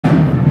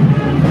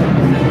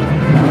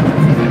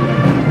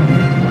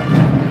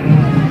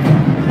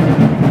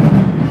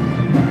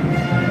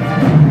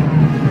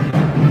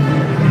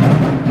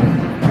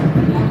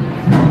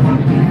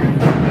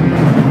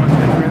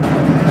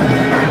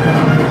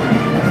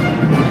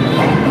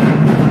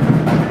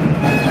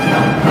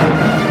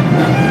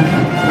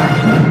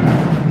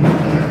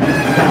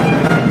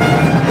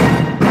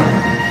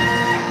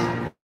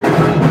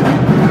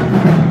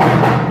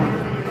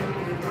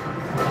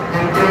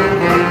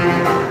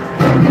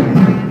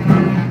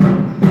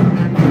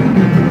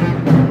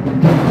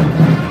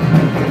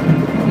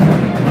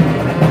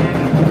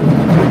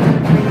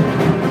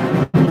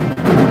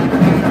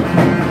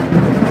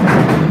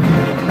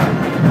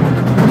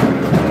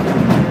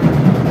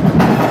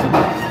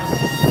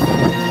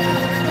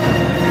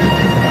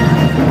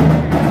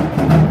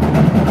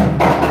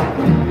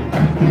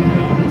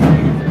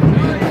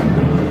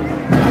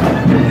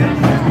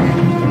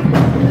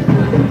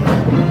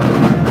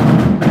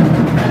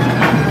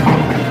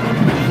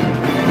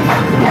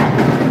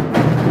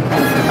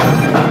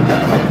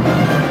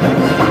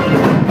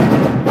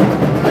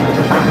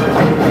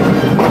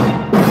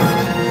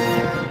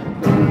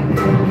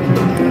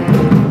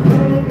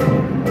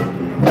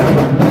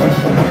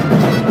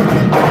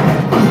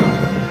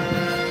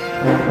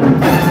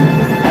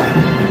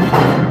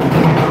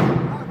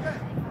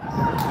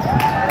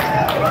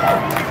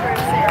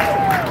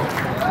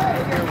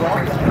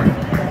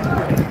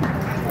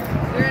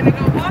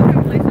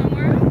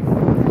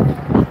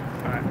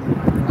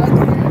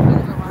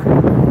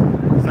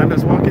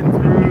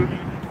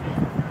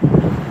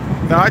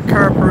The Art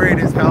Car Parade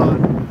is held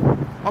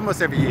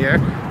almost every year.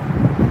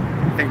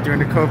 I think during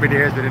the COVID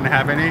years we didn't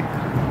have any.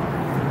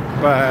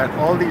 But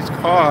all these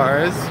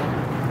cars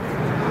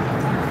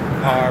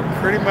are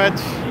pretty much,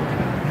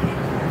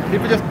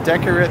 people just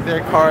decorate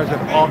their cars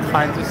with all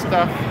kinds of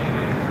stuff.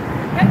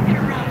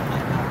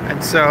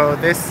 And so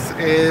this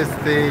is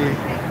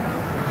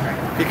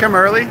if you come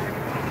early,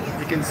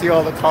 you can see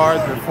all the cars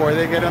before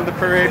they get on the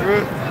parade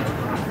route.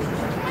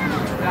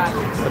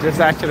 So this is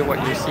actually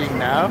what you're seeing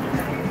now.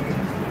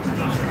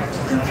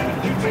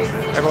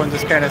 Everyone's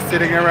just kind of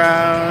sitting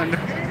around,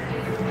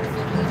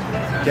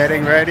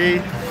 getting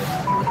ready.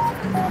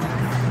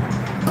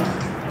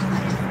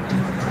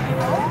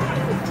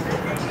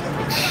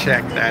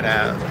 Check that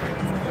out.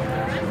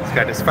 It's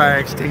got this fire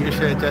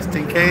extinguisher just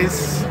in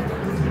case.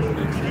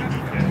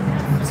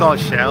 It's all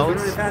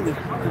shells. And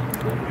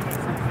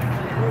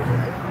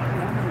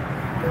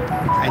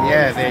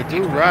yeah, they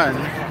do run.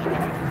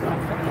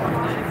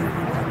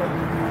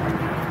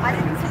 I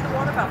didn't see the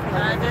water buffalo.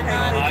 I did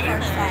not either.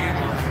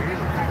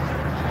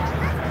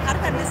 How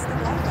did I miss the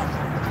water buffalo?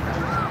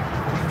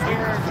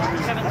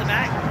 You're coming in the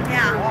back?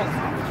 Yeah.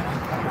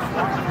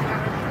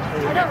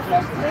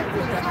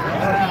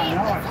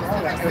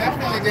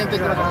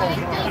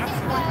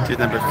 To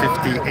number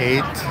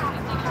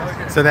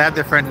 58. So they have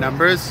different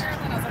numbers.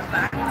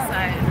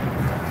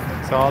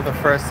 So all the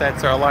first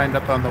sets are lined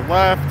up on the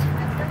left.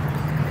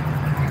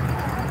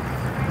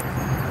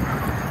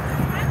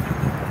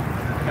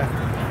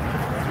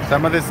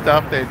 Some of the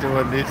stuff they do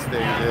on these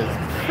things is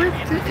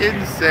pretty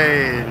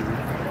insane.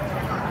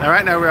 Now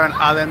right now we're on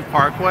Allen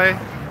Parkway.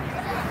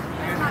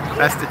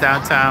 That's the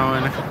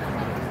downtown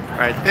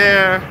right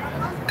there.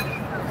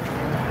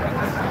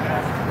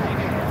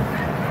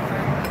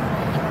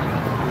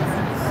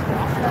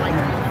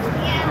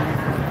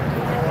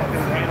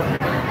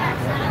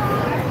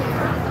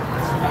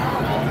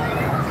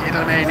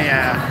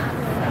 Edomania.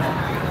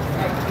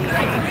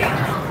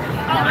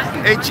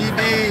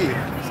 H-E-B.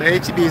 So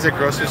H-E-B is a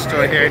grocery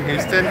store here in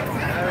Houston.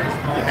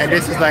 And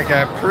this is like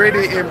a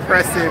pretty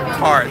impressive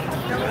cart.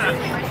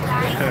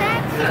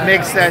 It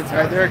makes sense,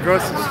 right? They're a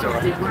grocery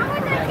store.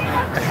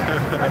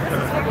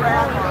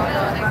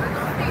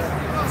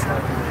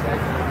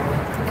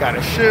 Got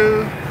a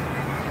shoe.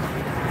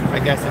 I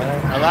guess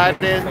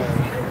Aladdin.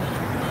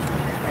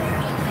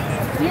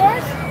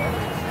 Yes,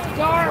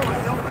 Darwin.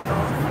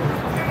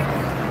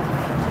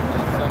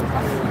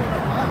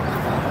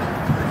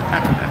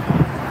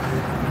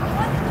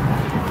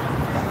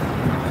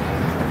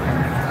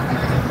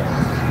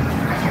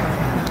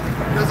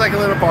 It was like a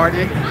little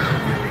party.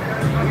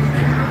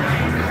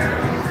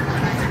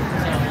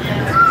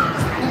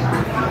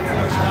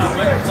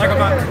 It's like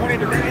about 20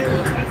 degrees.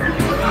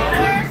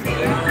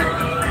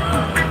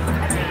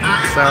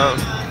 So a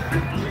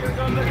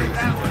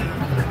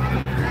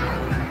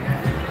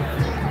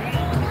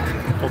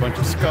whole bunch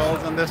of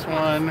skulls on this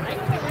one.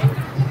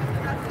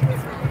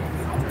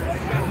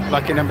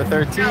 Lucky number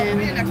 13.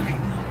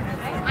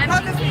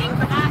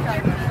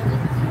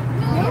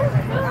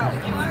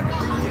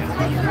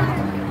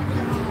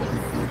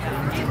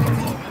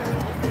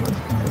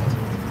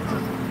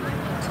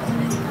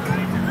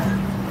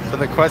 So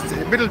the question,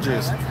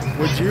 Beetlejuice,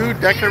 would you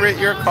decorate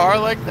your car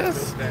like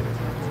this?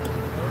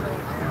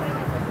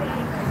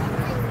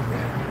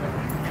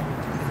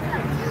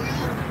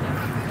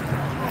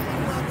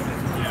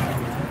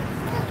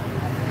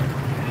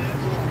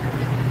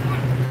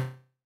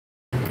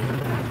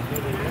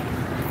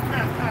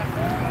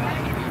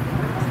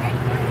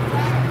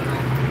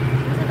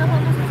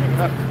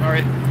 Oh, all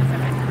right.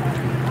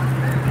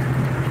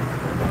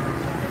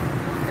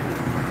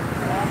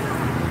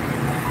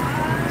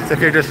 So if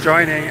you're just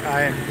joining,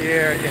 I am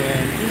here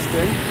in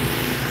Houston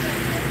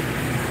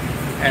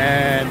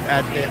and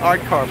at the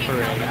Art Car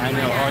Parade,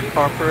 annual Art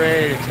Car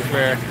Parade, which is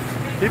where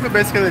people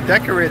basically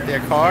decorate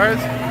their cars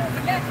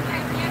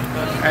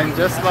and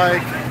just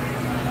like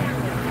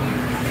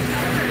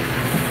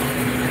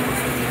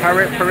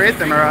parade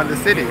them around the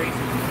city.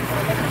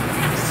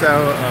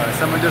 So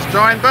someone just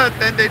joined, but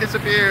then they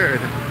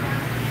disappeared.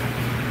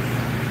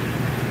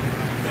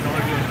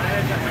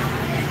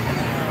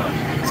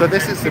 So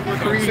this is the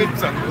pre-parade.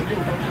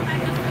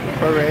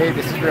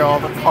 This is where all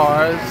the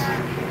cars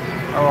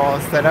are all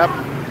set up,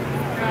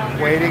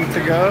 waiting to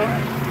go.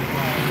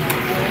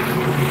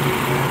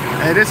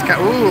 And it is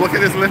kind of, ooh, look at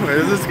this limo.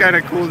 This is kind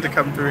of cool to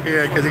come through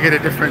here because you get a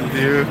different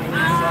view.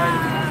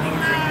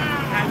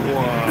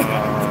 Whoa.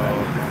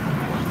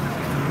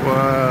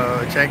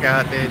 Whoa, check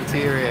out the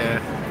interior.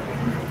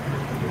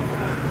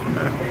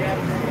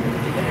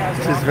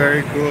 This is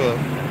very cool.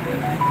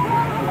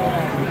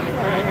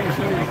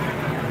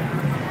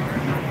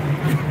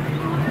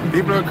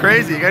 People are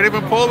crazy. You can't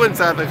even pole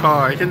inside the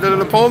car. You can do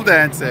the pole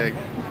dancing.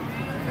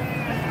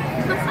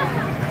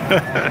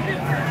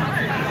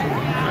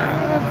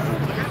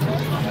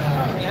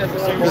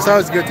 It's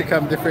always good to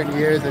come different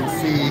years and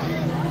see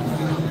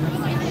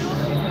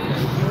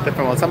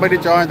different ones. Somebody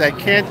joined. I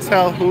can't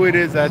tell who it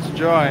is that's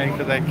joined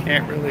because I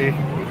can't really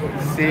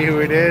see who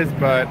it is,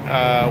 but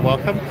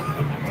welcome.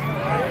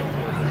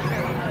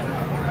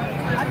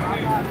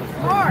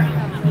 Hard.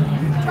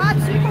 Tried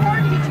super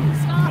hard to get you to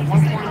stop.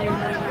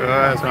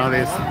 Oh, it's one of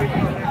these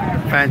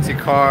fancy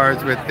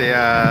cars with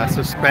the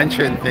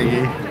suspension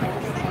thingy.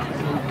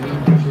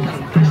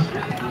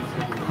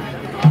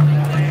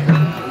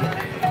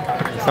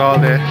 It's all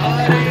there's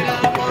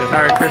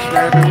Hare Krishna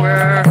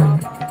everywhere.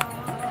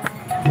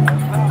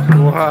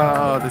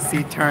 Wow, the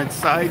seat turned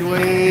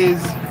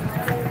sideways.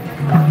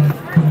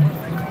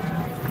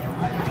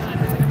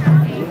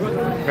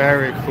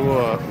 Very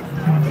cool.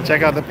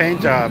 Check out the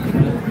paint job.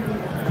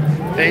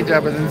 Paint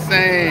job is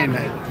insane. You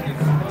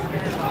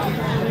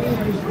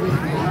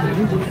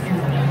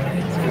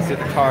can see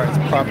the car is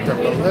propped up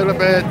a little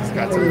bit. It's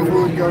got some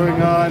food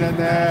going on in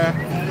there.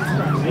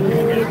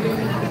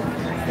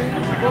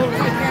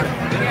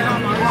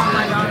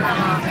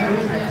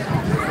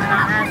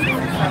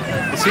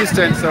 It's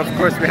Houston, so of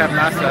course we have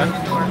NASA.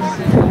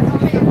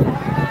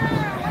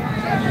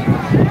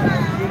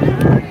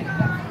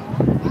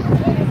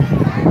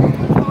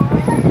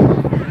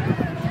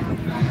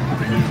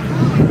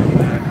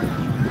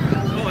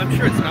 Oh, I'm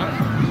sure it's not.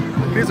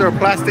 These are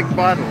plastic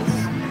bottles.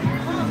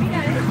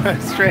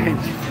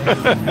 Strange.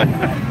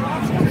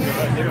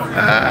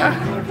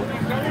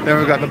 Then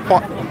we've got the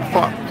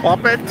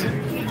Poppet.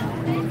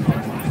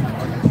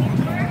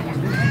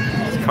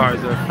 These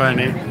cars are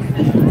funny.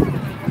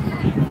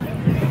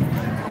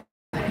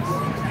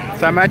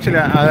 So I'm actually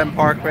on Allen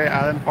Parkway.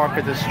 Allen Park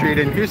is a street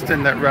in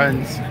Houston that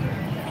runs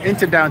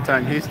into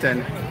downtown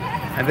Houston.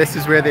 And this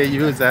is where they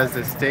use as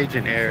the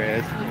staging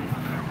areas.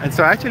 And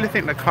so I actually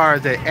think the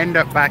cars, they end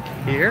up back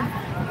here.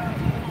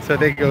 So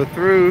they go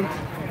through,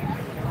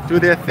 do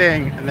their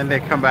thing, and then they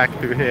come back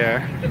through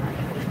here.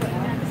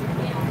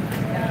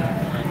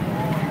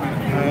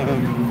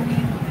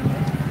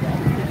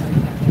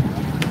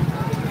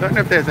 Don't know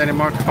if there's any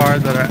more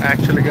cars that are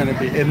actually going to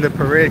be in the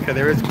parade, because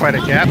there is quite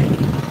a gap.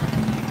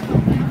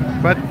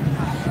 But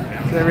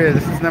there is.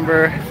 This is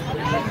number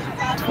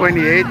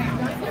 28.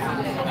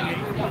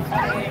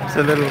 It's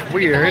a little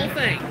weird.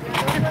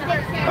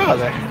 Oh,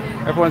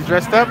 everyone's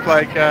dressed up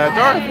like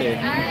Dorothy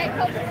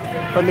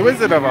from The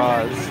Wizard of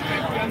Oz.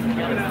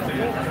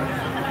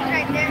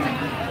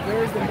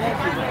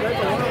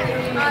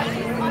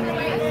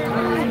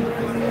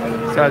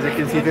 So as you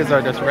can see, these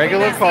are just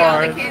regular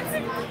cars.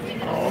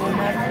 Oh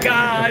my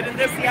God! And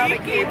the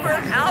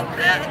beekeeper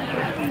outfit.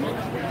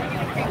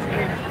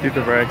 People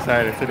are very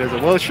excited. So there's a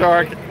wheel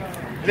shark.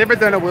 Have you ever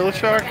done a wheel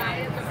shark?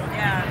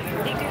 Yeah.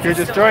 If you're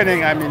just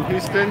joining, I'm in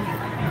Houston.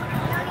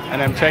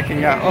 And I'm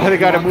checking out. Oh, they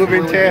got a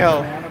moving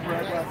tail.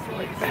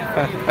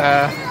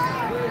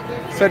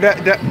 So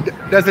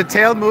does the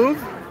tail move?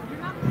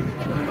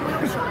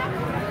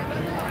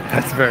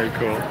 That's very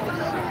cool.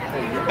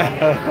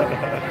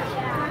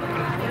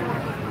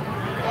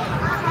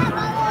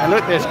 And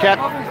look, there's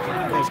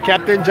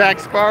Captain Jack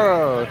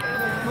Sparrow.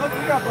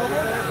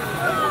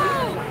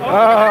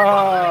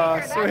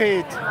 Oh,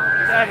 sweet.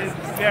 That is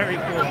very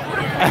cool.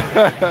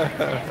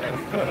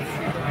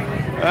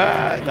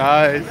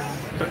 Nice.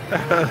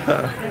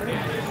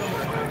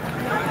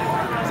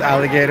 It's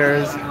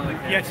alligators.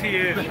 Yes, he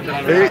is.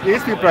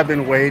 These people have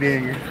been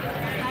waiting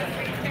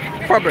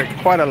probably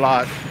quite a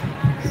lot.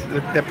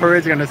 The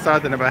parade's going to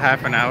start in about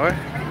half an hour.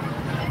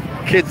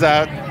 Kid's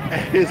out.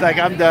 He's like,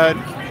 I'm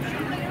done.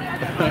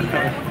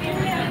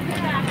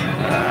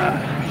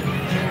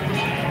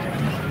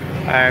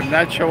 I'm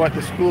not sure what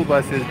the school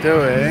bus is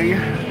doing.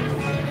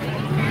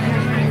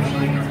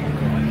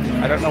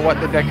 I don't know what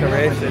the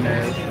decoration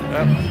is.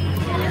 Oh.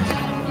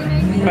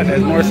 But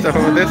there's more stuff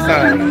over this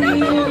side.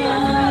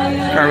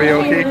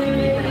 Karaoke.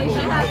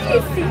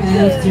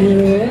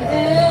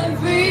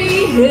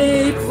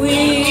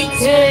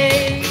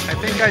 I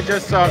think I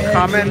just saw a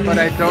comment, but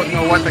I don't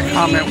know what the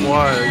comment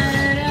was.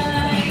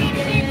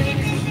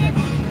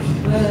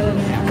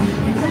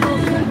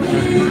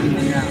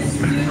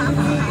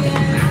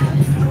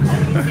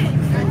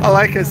 I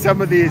like it.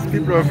 Some of these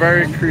people are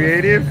very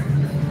creative,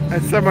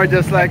 and some are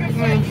just like,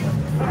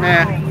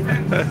 meh.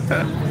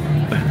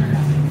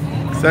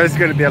 So it's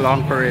going to be a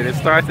long parade. It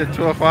starts at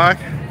 2 o'clock.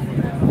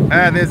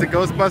 And there's a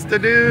Ghostbuster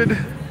dude.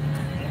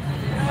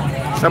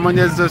 Someone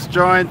has just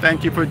joined.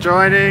 Thank you for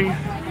joining.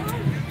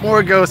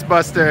 More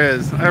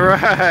Ghostbusters. All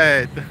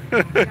right.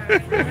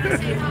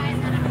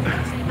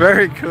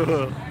 Very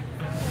cool.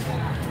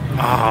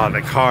 Oh,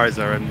 the cars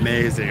are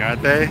amazing,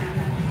 aren't they?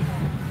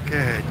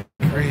 Good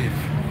grief.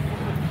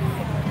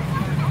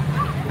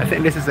 I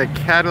think this is a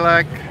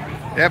Cadillac.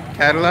 Yep,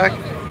 Cadillac.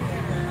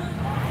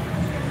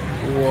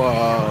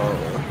 Whoa.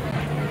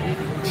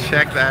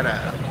 Check that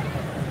out.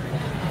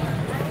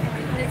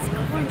 It's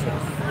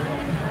gorgeous.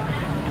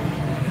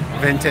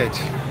 Vintage.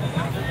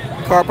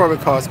 Car probably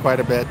costs quite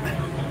a bit.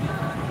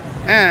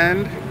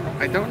 And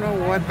I don't know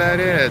what that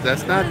is.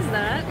 That's not. What is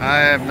that? I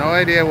have no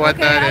idea what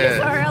that is.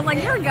 Sorry, I was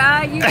like, you're a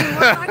guy.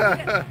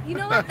 You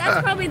know what?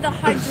 That's probably the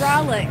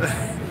hydraulics.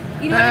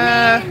 You know what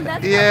I mean?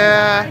 That's probably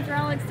the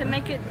hydraulics to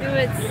make it do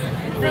its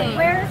thing.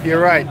 You're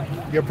right.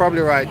 You're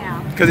probably right.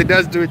 Because it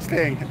does do its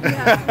thing.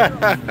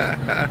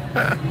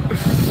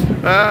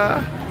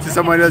 Yeah. So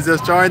someone has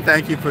just joined.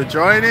 Thank you for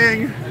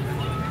joining.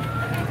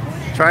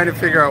 trying to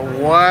figure out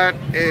what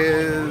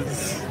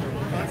is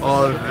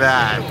all of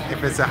that.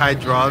 If it's the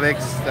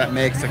hydraulics that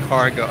makes the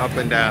car go up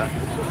and down.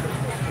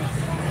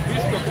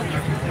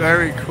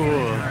 Very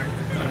cool.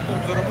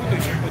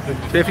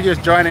 So if you're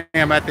just joining,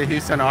 I'm at the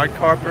Houston Art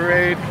Car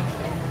Parade.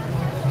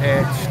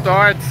 It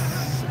starts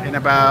in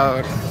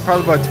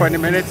probably about 20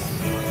 minutes,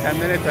 10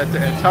 minutes.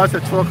 It starts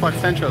at 2 o'clock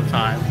Central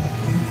Time.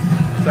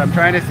 So I'm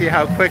trying to see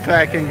how quickly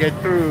I can get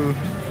through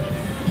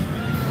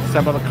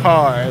some of the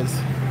cars.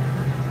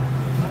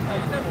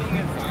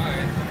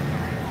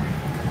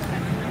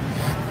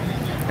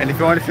 And if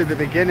you want to see the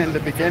beginning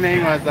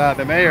was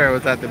the mayor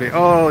was at the beginning.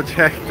 Oh,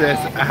 check this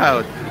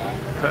out.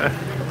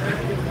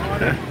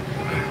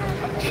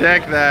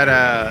 Check that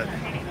out.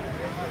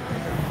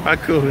 How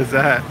cool is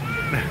that?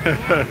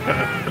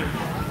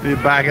 You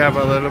back up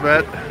a little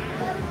bit.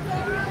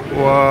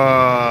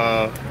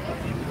 Whoa.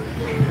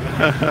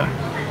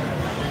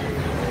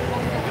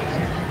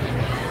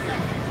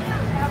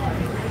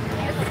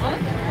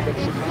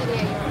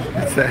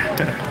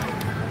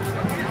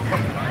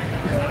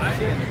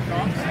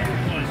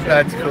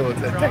 That's cool.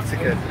 It's a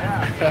Texican.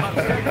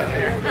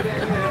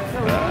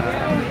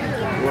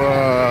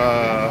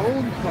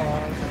 Whoa.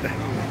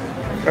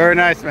 Very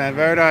nice, man.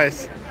 Very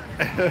nice.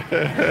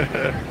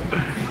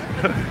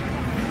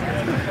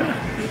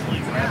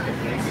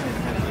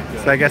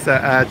 So I guess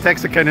a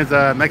Texican is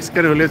a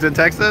Mexican who lives in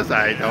Texas?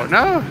 I don't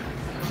know.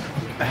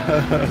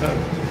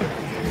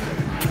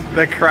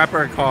 The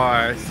crapper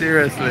car,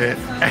 seriously.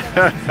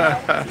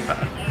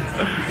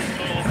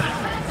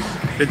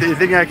 Do you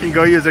think I can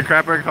go use a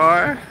crapper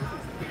car?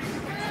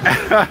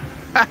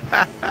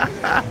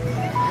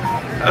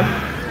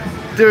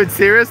 Dude,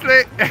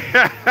 seriously?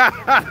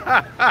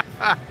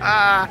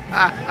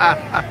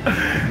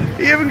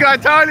 You even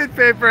got toilet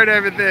paper and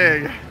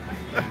everything.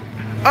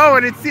 Oh,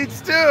 and it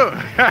seats too.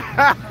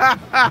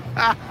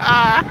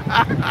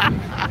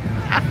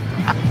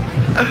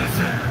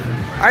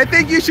 I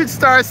think you should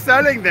start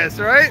selling this,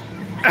 right?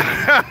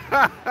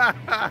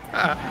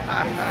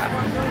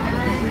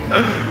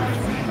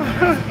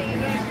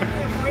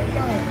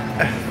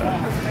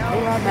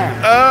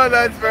 Oh,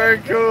 that's very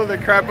cool. The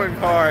crapper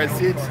car, it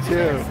seats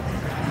too.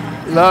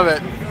 Love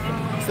it.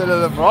 Instead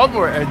of the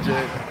Volvo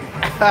engine.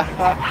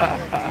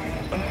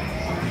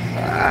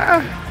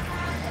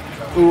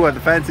 Ooh, and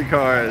the fancy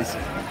cars.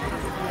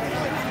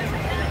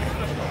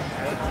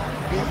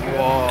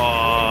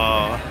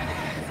 Whoa.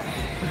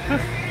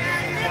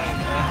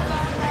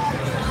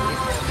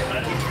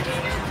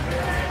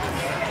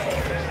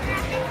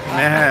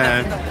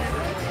 Man.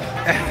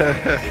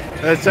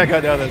 Let's check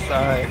out the other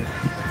side.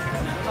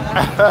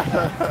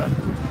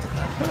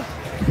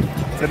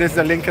 So this is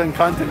a Lincoln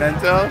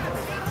Continental.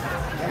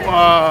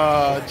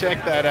 Whoa,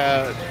 check that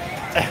out.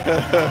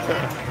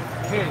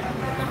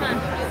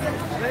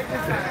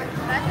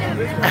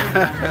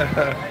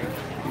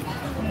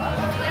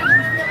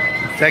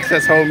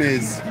 Texas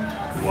homies.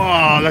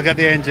 Whoa, look at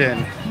the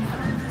engine.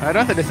 I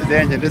don't think this is the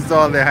engine. This is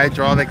all the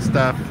hydraulic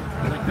stuff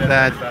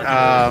that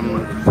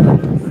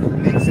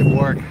makes it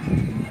work.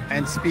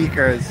 And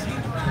speakers.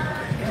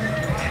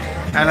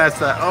 And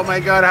that's oh my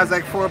god, it has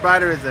like 4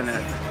 batteries in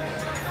it.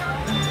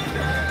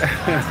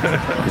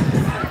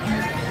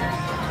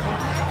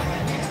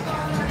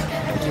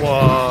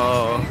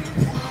 Whoa.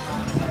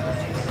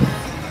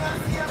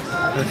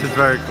 This is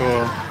very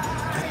cool.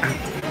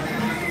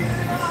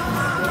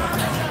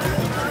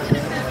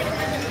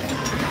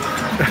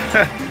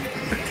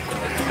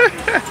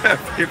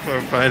 People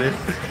are funny.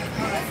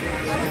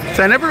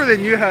 So I never really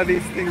knew how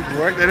these things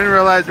worked. I didn't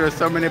realize there were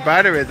so many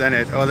batteries in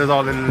it. Oh, there's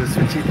all the little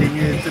switchy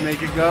thingies to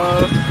make it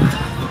go.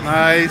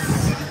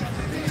 Nice.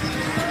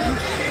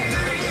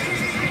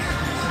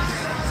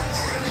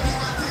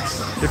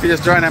 If you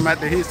just joined, I'm at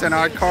the Houston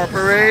Art Car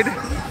Parade.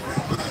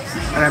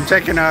 And I'm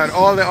checking out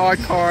all the art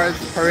cars.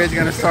 The parade's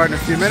gonna start in a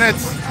few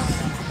minutes.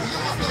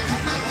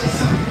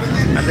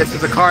 And this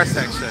is the car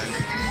section.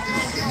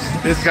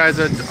 These guys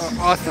are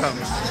awesome.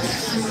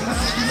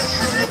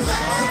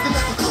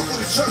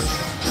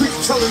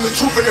 Telling the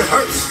truth and it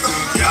hurts.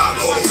 Y'all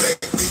gon' make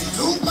me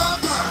lose my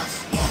mind.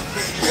 Up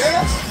in here,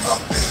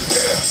 up in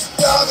here.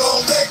 Y'all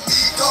gon' make me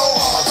go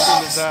all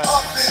out.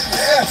 Up in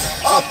here,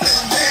 up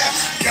in here.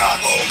 Y'all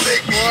gon'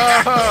 make me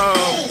act the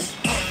fool.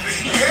 Up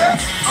in here,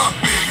 up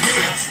in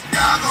here.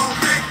 Y'all gon'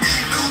 make me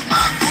lose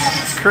my cool.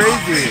 It's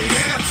crazy.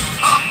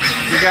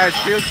 You guys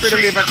feel free to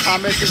leave a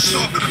comment if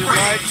you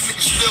like.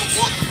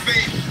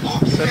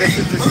 So this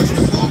is the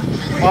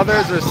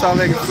mothers are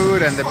selling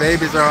food and the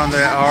babies are on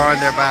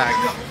their back.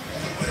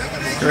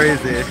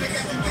 Crazy.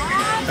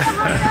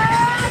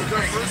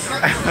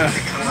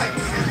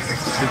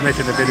 She's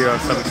making a video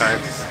of some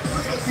type.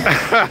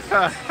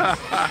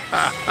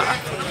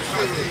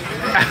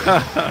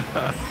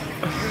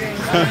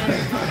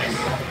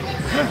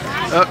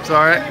 Oh,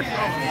 sorry.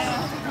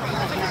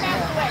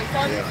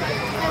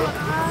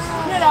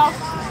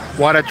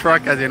 Water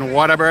truck as in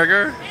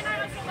Whataburger.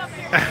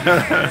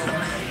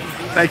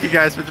 Thank you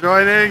guys for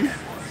joining.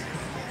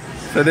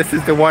 So this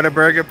is the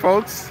Whataburger,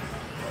 folks.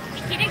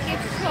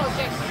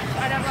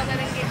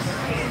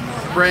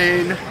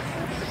 Brain,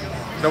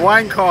 the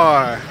wine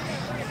car.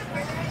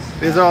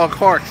 These are all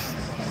corks.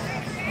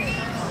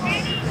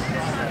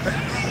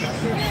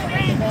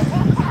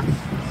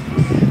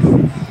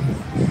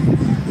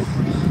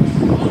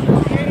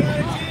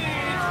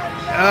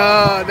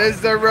 Oh, this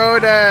is the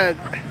rodent.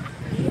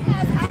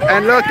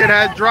 And look, it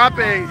has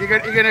droppings. You're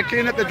gonna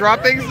clean up the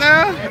droppings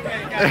now? You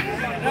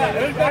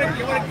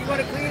want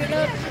to clean it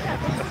up?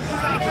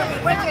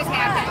 What just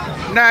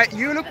happened? Nah,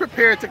 you look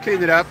prepared to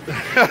clean it up.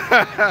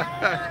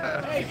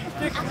 Hey,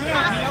 stick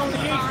around. He only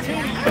eats two.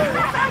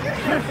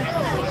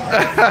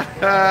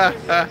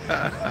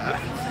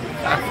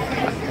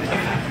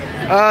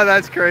 Oh,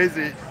 that's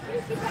crazy.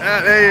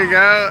 There you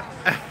go.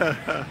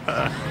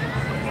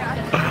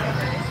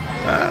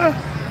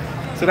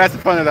 So that's the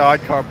fun of the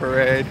Odd Car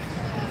Parade.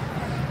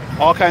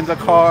 All kinds of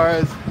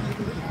cars,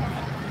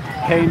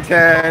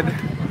 painted,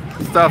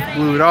 stuff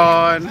glued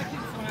on.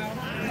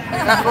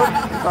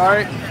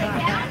 Sorry.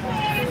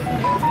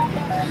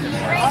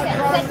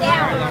 Sit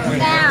down.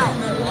 Now.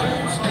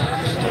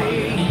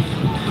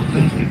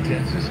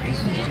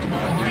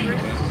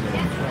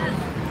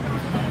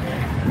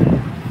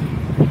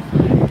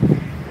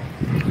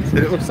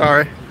 Oops,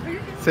 sorry.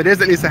 So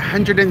there's at least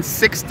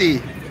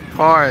 160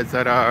 cars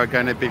that are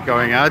going to be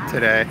going out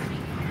today.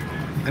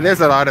 And there's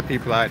a lot of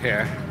people out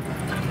here.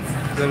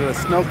 There's a little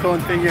snow cone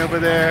thingy over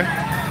there.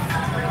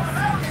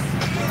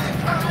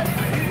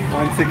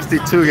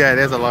 162, yeah,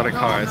 there's a lot of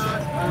cars.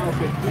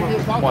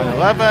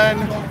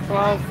 111.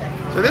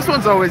 So this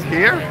one's always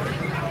here.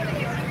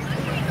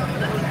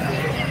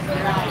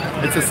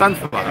 It's a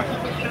sunflower.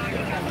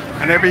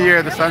 And every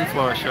year the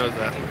sunflower shows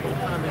up.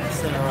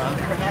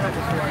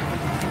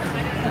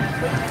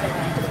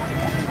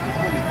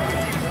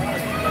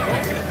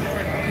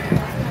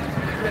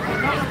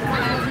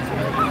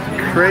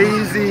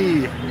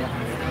 Crazy.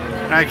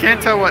 I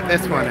can't tell what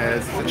this one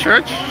is. A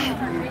church?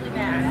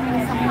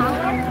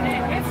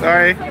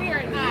 Sorry.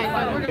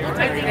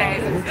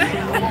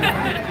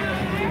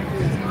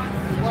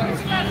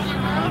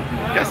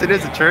 Guess it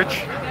is a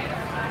church.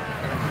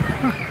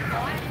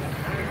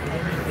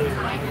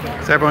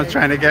 So everyone's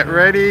trying to get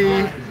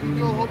ready.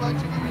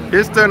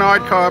 Houston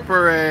Odd Car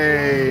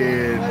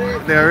Parade.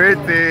 There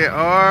they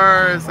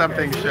are.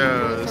 Something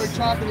shows.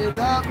 Chopping it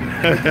up.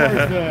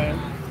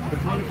 The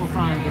political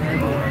signs are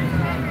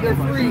everywhere. They're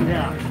free.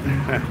 Yeah.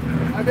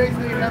 I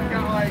basically have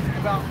got like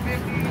about 50.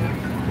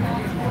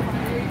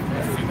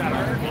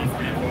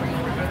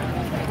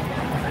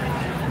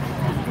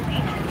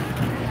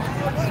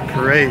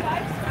 Great.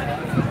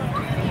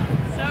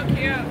 So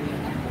cute.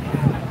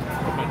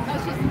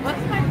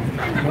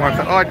 More of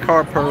the Odd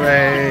Car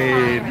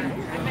Parade.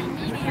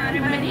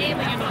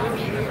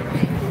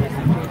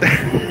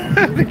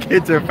 The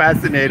kids are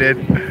fascinated.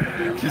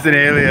 She's an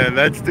alien.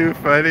 That's too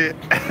funny.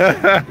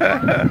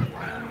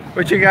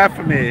 What you got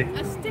for me?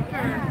 A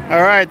sticker.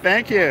 All right,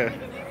 thank you.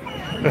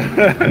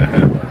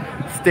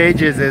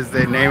 Stages is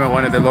the name of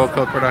one of the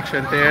local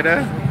production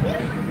theater.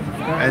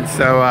 And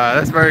so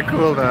that's very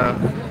cool though.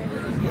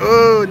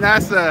 Ooh,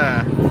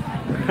 NASA.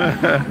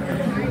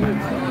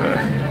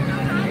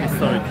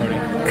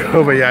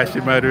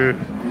 Kobayashi Maru.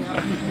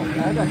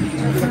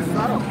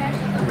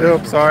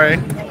 Oops, sorry.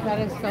 That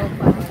is so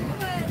funny.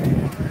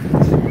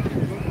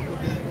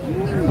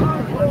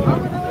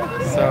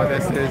 So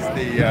this is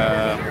the,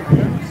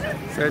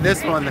 so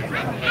this one,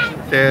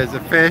 there's a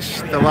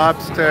fish, the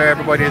lobster,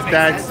 everybody is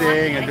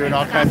dancing and doing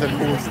all kinds of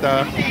cool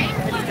stuff.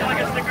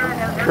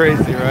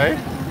 Crazy, right?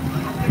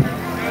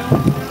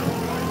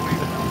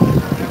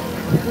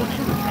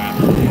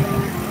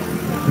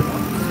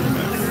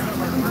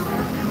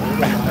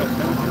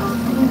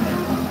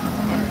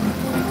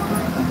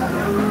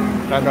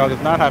 That dog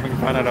is not having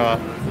fun at all.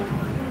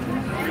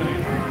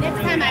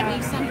 Next time I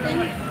do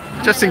something.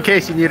 Just in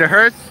case you need a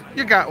hearse,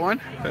 you got one.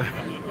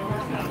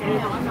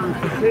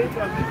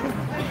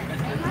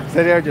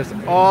 So they're just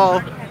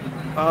all,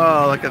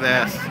 oh, look at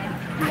this.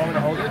 You want me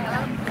to hold it?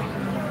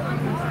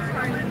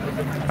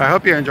 I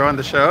hope you're enjoying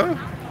the show.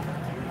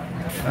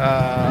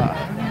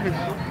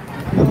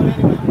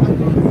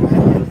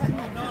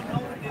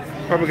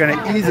 Probably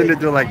gonna easily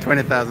do like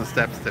 20,000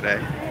 steps today.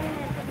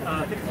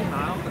 15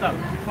 miles? No,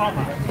 12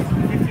 miles.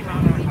 15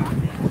 miles an hour.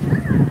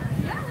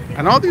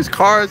 And all these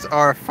cars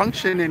are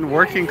functioning,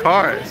 working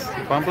cars.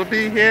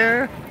 Bumblebee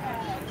here.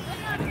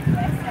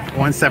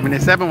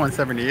 177,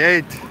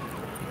 178.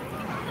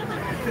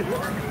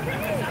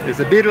 There's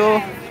a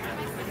Beetle.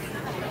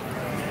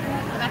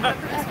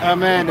 Oh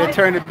man, they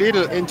turned a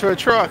Beetle into a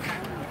truck.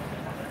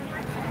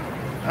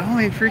 Oh,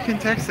 in freaking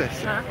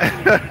Texas.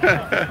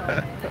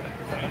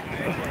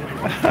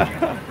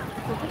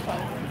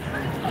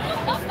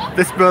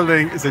 This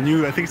building is a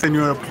new, I think it's a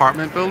new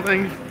apartment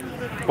building.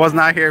 Was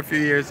not here a few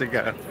years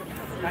ago.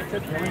 I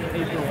took one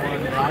April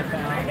 1 that I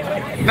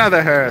found.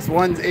 Another hearse,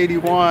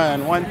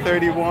 181,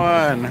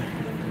 131.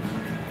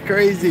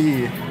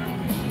 Crazy.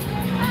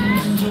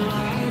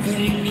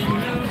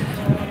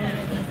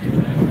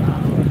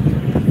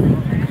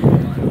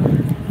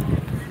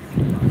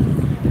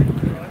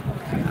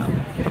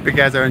 Hope you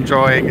guys are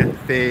enjoying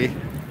the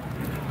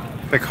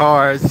the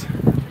cars.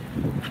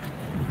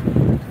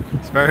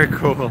 It's very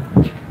cool.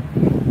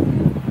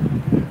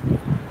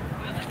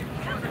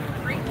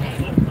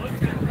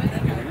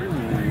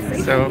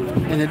 So,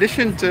 in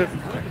addition to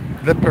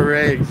the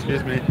parade,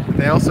 excuse me,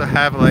 they also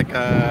have like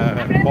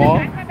a ball.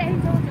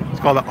 It's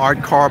called the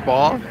Art Car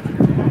Ball,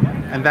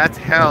 and that's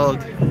held,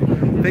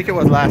 I think it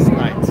was last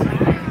night.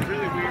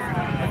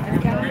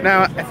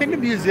 Now, I think the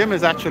museum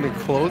is actually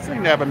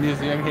closing. They have a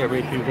museum here where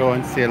you can go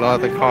and see a lot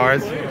of the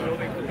cars.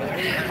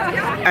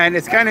 And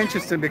it's kind of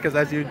interesting because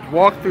as you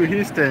walk through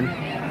Houston,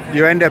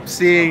 you end up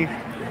seeing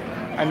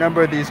a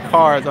number of these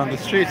cars on the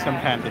streets from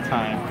time to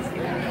time,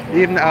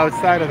 even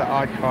outside of the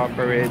Art Car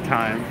Parade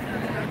time.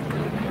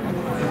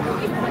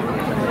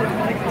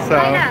 So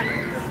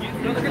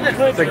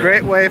it's a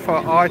great way for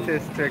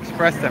artists to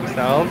express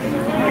themselves.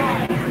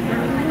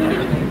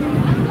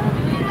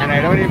 And I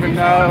don't even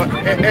know,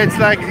 it's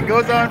like it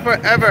goes on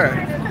forever.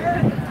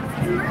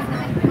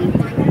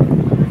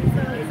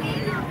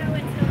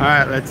 All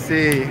right, let's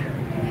see.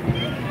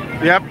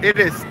 Yep, it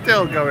is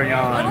still going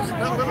on.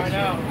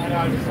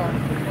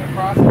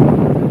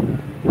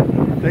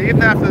 So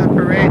even after the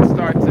parade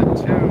starts at 2,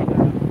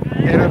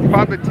 it'll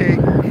probably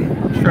take,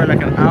 sure,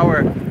 like an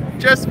hour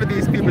just for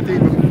these people to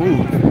even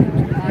move.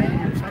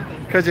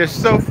 Because they're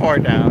so far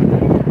down.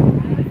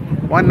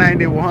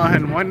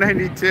 191,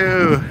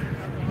 192.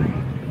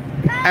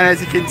 And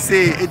as you can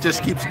see, it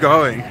just keeps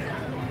going.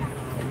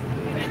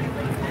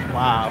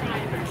 Wow.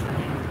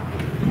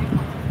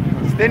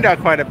 It's thinned out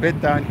quite a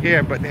bit down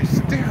here, but there's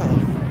still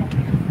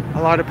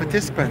a lot of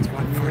participants.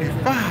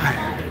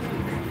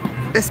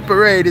 145. This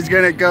parade is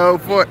gonna go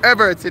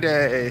forever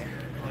today.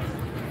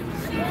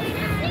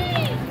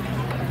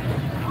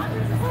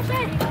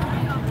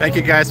 Thank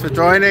you guys for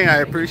joining. I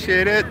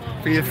appreciate it.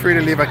 Feel free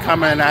to leave a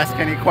comment and ask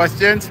any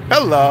questions.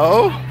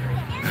 Hello.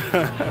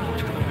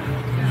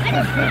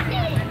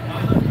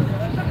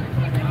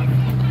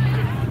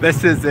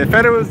 This is the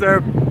Federal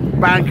Reserve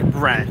Bank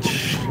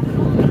branch,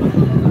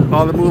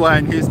 all the moolah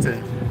in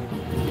Houston.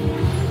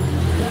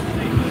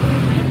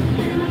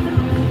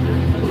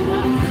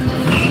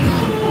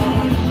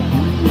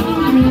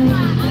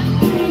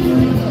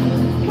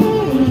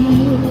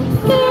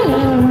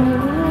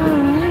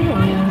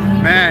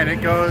 Man,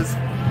 it goes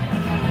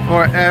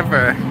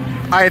forever.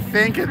 I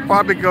think it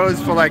probably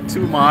goes for like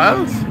 2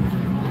 miles.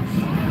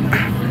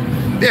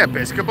 The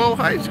Episcopal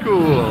High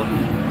School.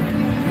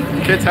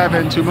 Kids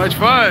having too much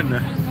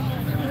fun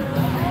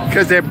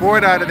because they're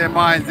bored out of their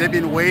minds. They've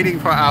been waiting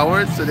for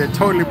hours, so they're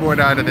totally bored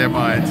out of their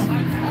minds. Sorry,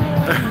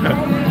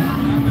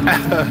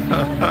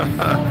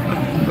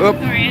 I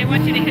didn't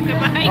want you to hit the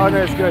mic. Oh,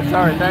 no, it's good.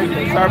 Sorry, thank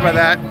you. Sorry about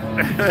that.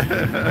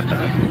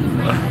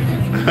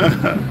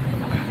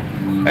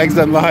 Eggs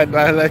Unlocked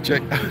by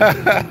Electric.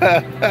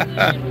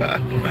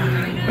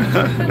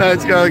 No,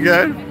 it's going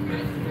good.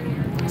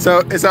 So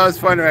it's always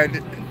fun, right?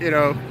 You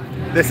know,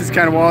 this is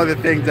kind of one of the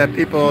things that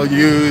people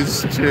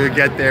use to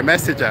get their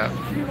message out.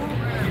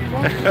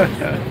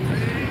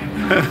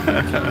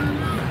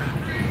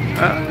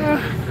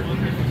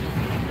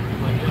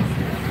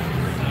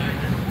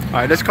 All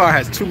right, this car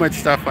has too much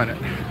stuff on it.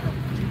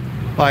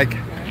 Like,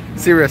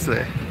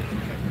 seriously.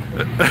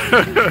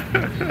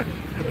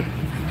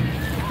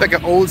 Like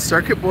an old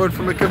circuit board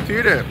from a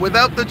computer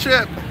without the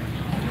chip.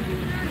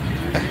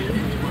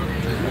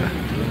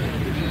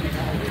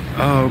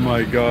 Oh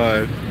my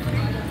God.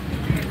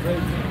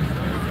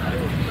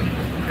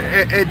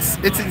 It's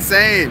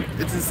insane.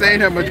 It's insane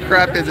how much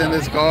crap is in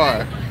this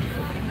car.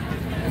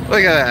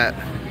 Look at that.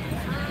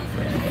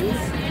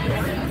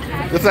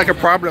 Looks like a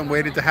problem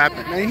waiting to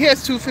happen. And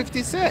here's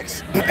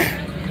 256.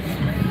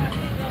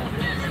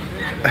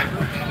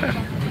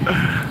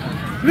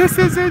 This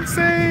is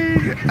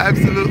insane.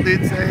 Absolutely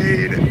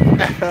insane.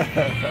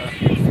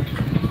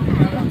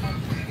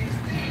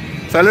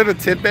 So a little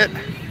tidbit.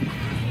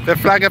 The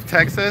flag of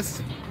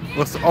Texas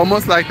looks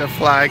almost like the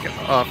flag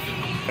of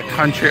the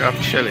country of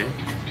Chile.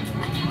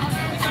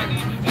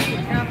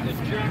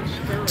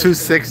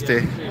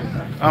 260.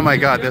 Oh my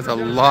God, there's a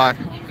lot.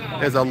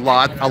 There's a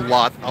lot.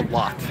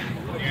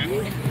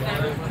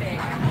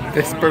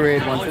 This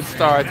parade, once it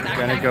starts, it's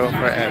gonna go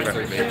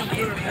forever.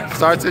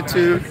 Starts at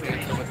 2.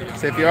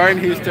 So if you are in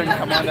Houston,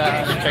 come on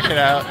down, check it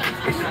out.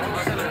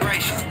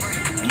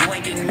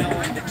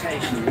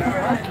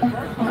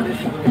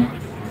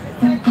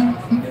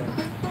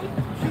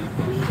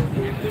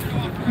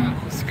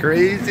 It's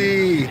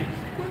crazy.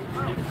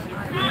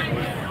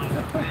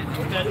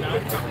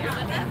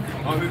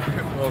 Oh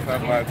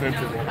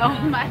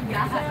my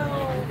God.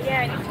 Yeah,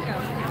 I need to go.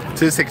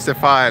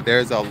 265,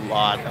 there's a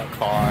lot of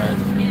cars.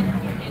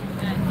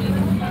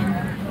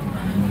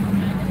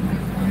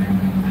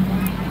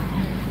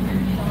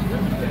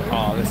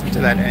 Oh, listen to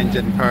that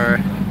engine purr.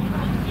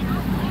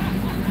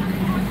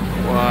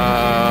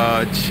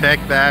 Whoa, check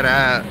that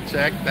out.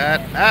 Check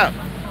that out.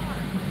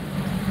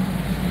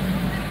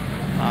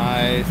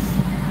 Nice.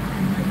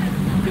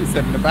 You can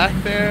sit in the back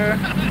there.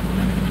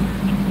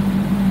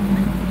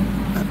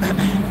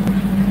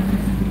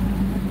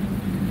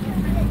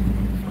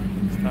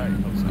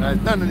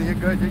 No, you're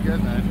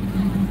good, man.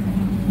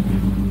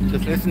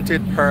 Just listen to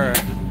it purr.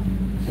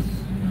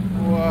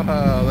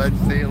 Whoa, let's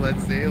see,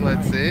 let's see,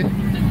 let's see.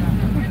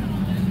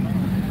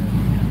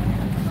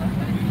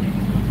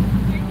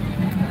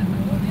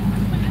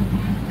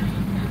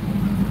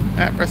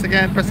 Ah, press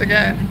again, press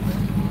again.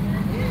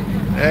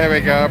 There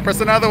we go. Press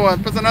another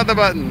one, press another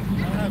button.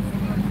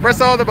 Press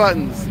all the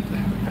buttons.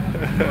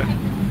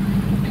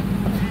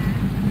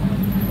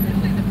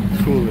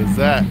 Cool is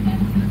that?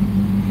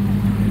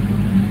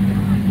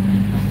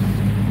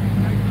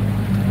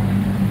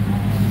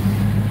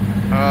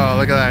 Oh,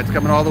 look at that. It's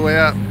coming all the way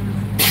up.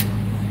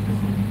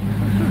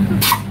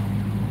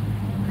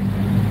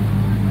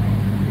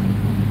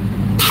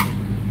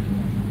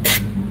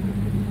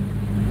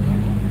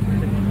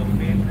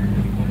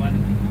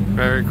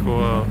 Very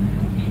cool.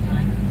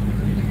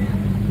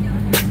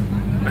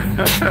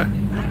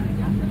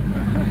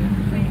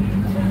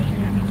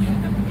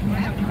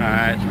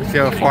 Alright, see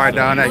how far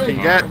down I can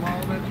get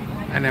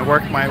and then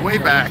work my way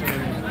back.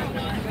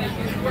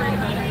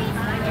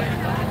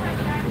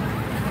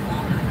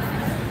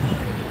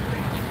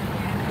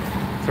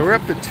 So we're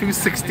up to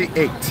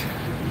 268.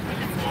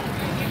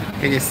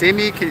 Can you see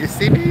me? Can you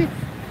see me?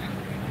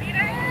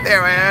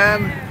 There I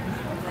am.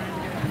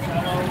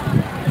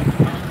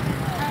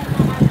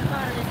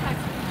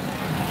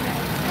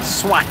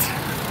 SWAT.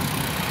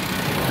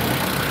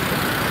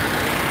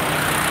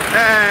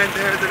 And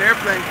there's an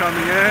airplane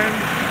coming in.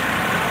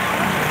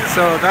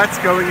 So that's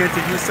going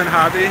into Houston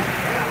Hobby.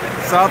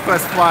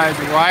 Southwest flies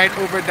right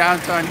over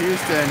downtown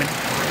Houston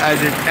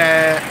as it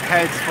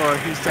heads for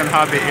Houston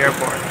Hobby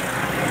Airport.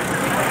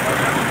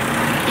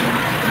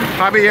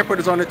 Hobby Airport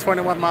is only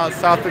 21 miles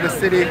south of the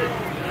city,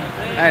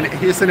 and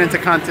Houston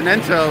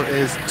Intercontinental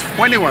is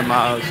 21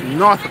 miles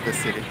north of the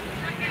city.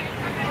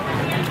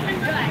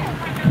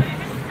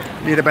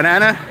 Need a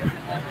banana?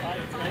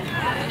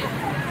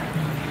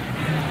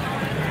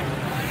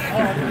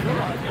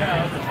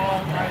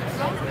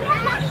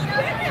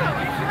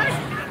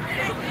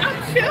 I'm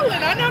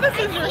chilling. I know this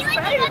is your space.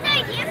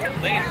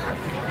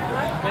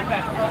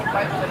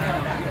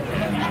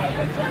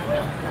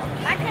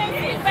 I can't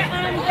see, but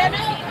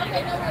Debbie.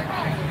 Okay, no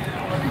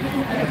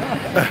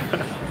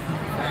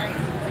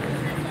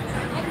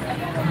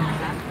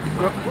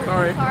Oh,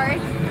 sorry. Sorry.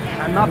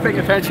 I'm not paying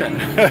attention.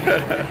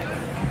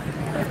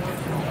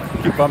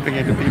 Keep bumping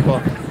into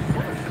people.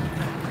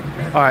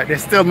 All right,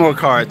 there's still more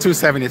cars.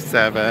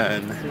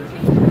 277.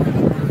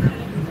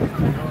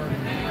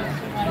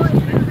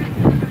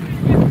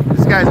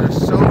 These guys are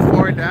so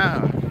far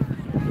down.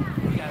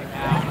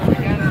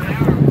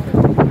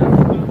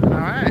 All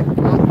right.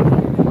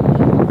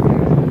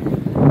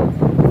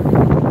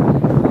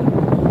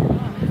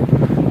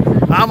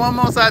 Well, I'm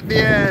almost at the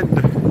end.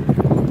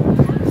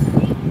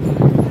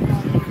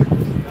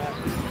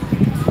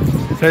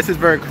 So this is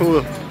very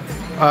cool.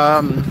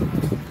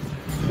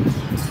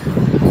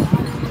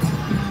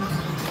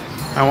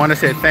 I want to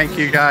say thank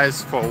you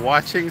guys for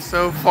watching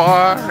so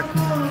far.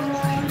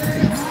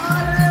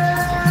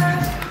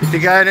 If you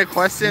got any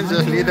questions,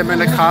 just leave them in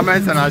the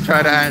comments and I'll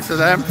try to answer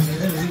them.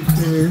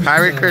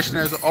 Hare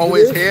Krishna is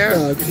always here.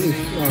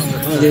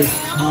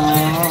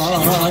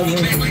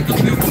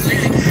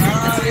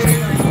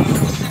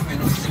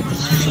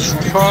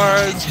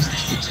 Cards.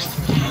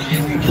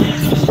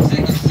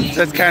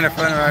 That's kind of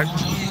fun, right?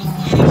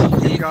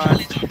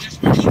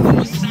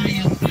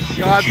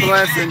 God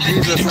bless and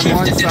Jesus on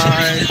one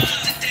side.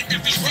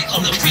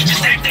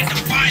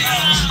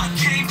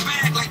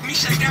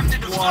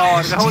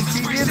 Wow, the whole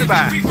TV in the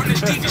back.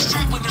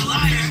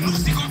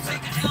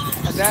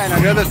 And then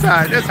on the other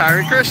side, there's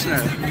Hare Krishna.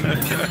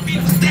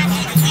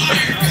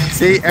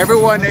 See,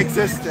 everyone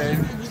existed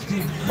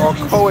or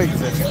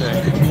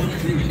coexisted.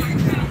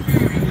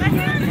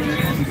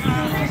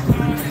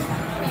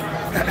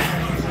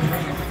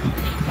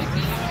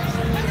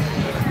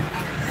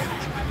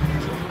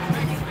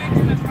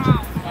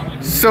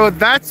 So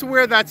that's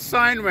where that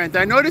sign went.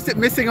 I noticed it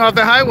missing off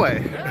the highway.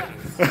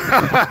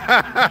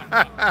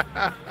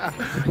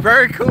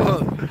 Very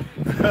cool.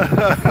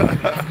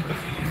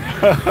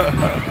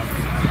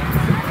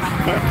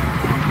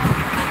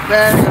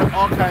 Then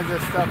all kinds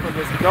of stuff with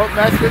this. Don't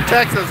mess with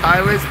Texas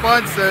highway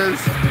sponsors.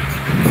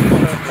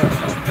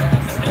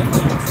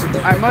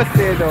 I must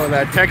say though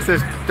that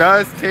Texas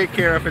does take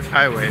care of its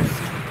highways.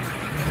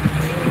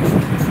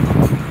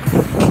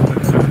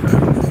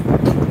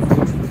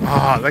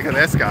 Oh, look at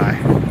this guy.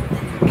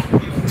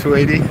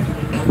 280.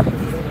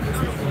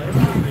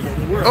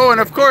 Oh,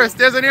 and of course,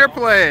 there's an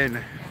airplane.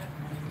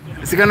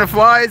 Is it gonna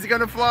fly? Is it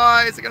gonna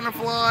fly? Is it gonna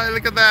fly?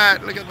 Look at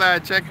that. Look at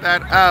that. Check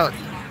that out.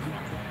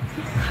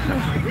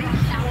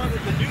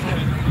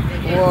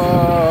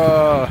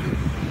 Whoa.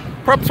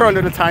 Props are a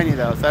little tiny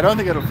though, so I don't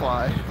think it'll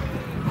fly.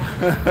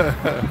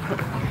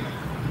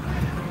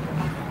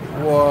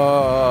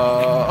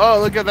 Whoa. Oh,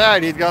 look at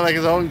that. He's got like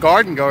his own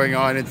garden going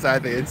on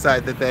inside the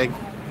thing.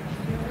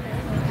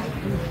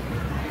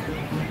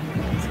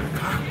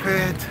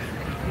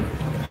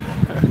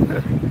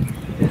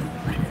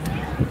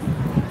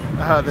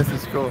 Oh, this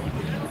is cool.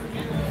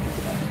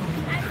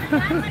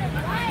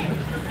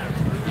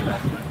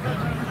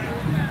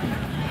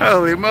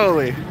 Holy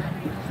moly. And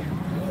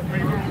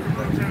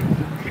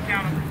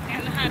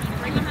the honey.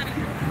 Bring the honey.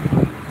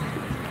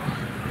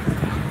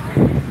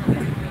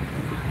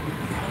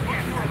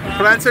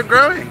 Plants are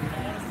growing.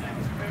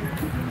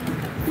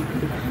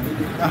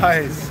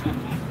 Nice. I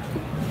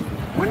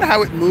wonder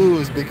how it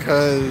moves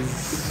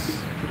because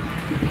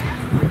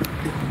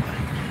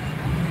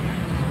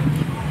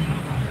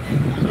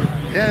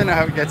yeah, I don't know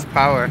how it gets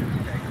power.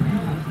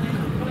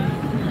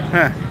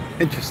 Huh,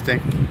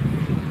 interesting.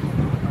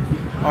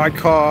 Our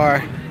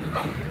car.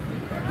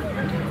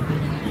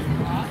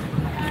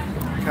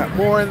 Got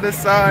more on this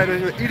side.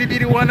 There's an itty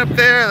bitty one up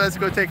there. Let's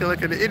go take a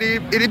look at the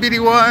itty bitty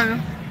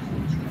one.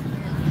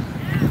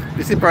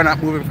 This is probably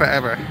not moving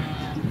forever.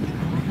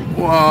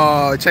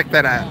 Whoa, check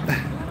that out.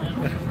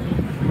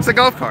 It's a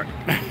golf cart.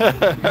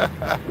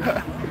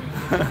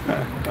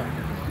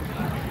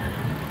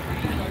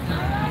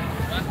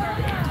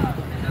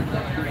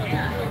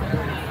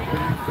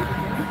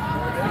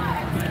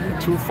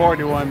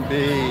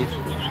 $241B.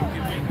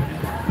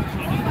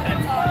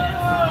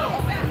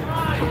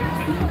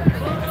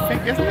 I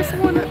think, isn't this the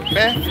one that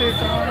Beth is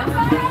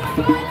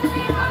on?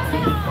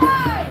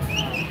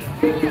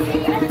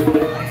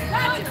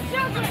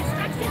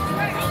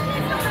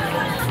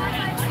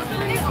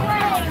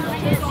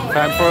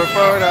 Time for a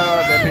photo.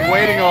 They've been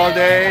waiting all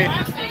day.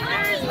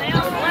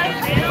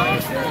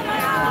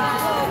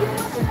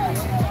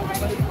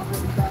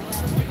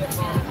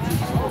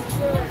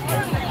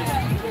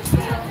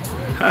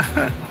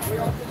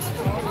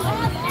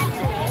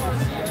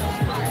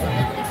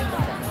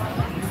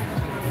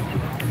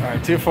 All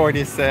right,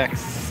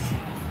 246.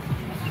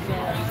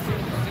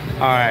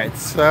 All right,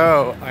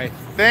 so I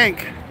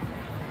think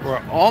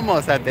we're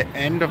almost at the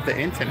end of the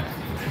internet.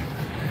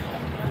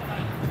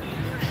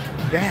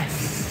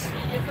 Yes.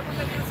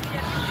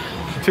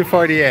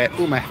 248.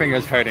 Ooh, my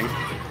finger's hurting.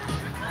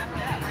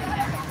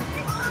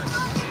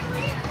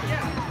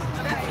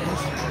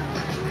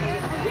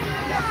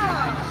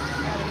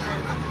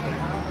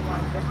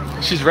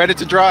 She's ready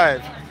to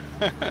drive.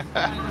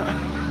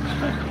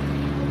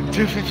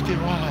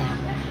 251.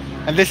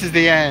 And this is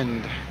the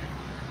end.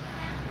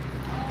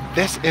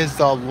 This is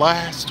the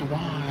last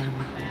one.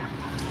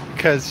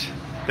 Because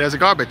there's a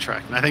garbage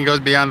truck. Nothing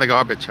goes beyond the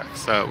garbage truck.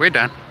 So we're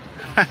done.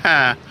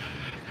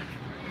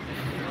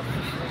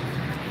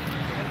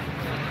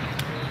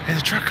 It's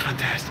a truck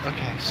contest.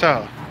 Okay,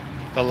 so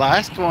the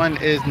last one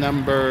is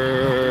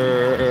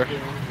number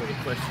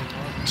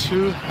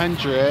 252.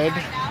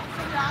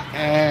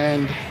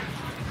 And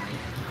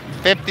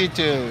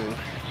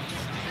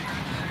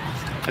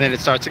then it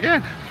starts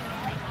again.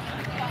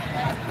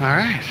 All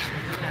right.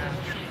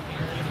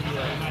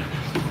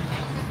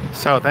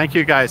 So thank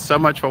you guys so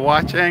much for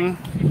watching.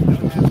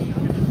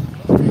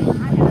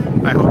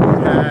 I hope you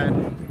had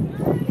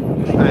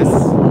as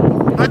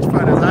much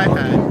fun as I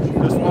had.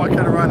 Just walking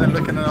around and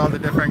looking at all the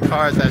different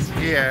cars that's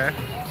here.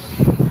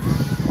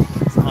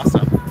 It's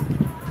awesome.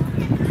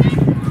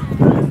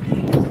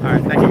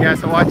 Alright, thank you guys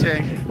for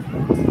watching.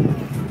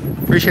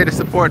 Appreciate the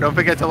support. Don't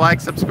forget to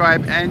like,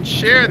 subscribe, and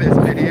share this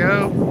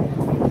video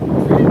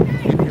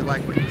if you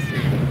like what you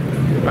see.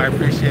 I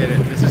appreciate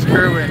it. This is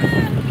Kerwin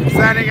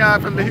signing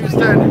out from the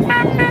Houston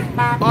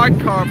Art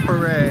Car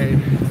Parade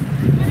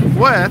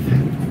with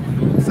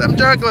some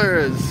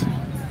jugglers.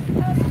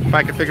 If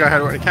I can figure out how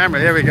to work the camera,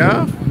 there we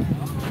go.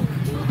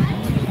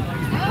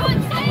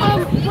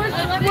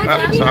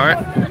 Oh, sorry.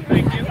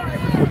 Thank you.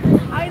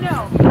 I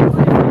know.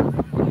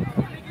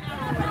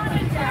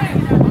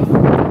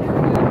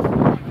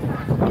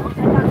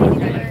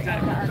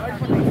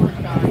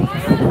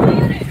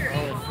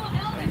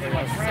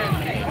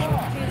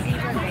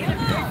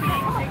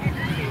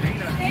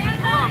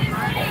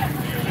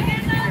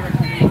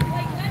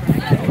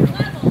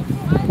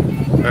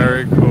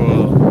 Very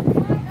cool.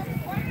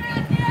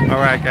 All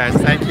right, guys.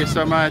 Thank you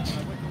so much.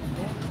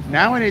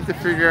 Now I need to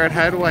figure out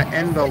how do I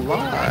end the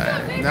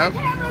live. Nope.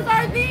 Cameras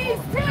are these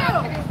too.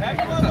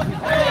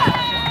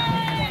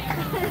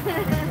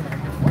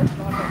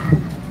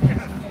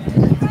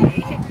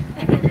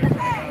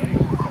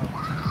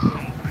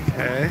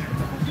 Okay.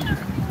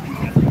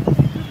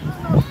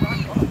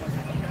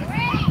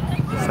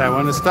 So I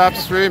want to stop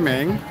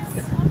streaming.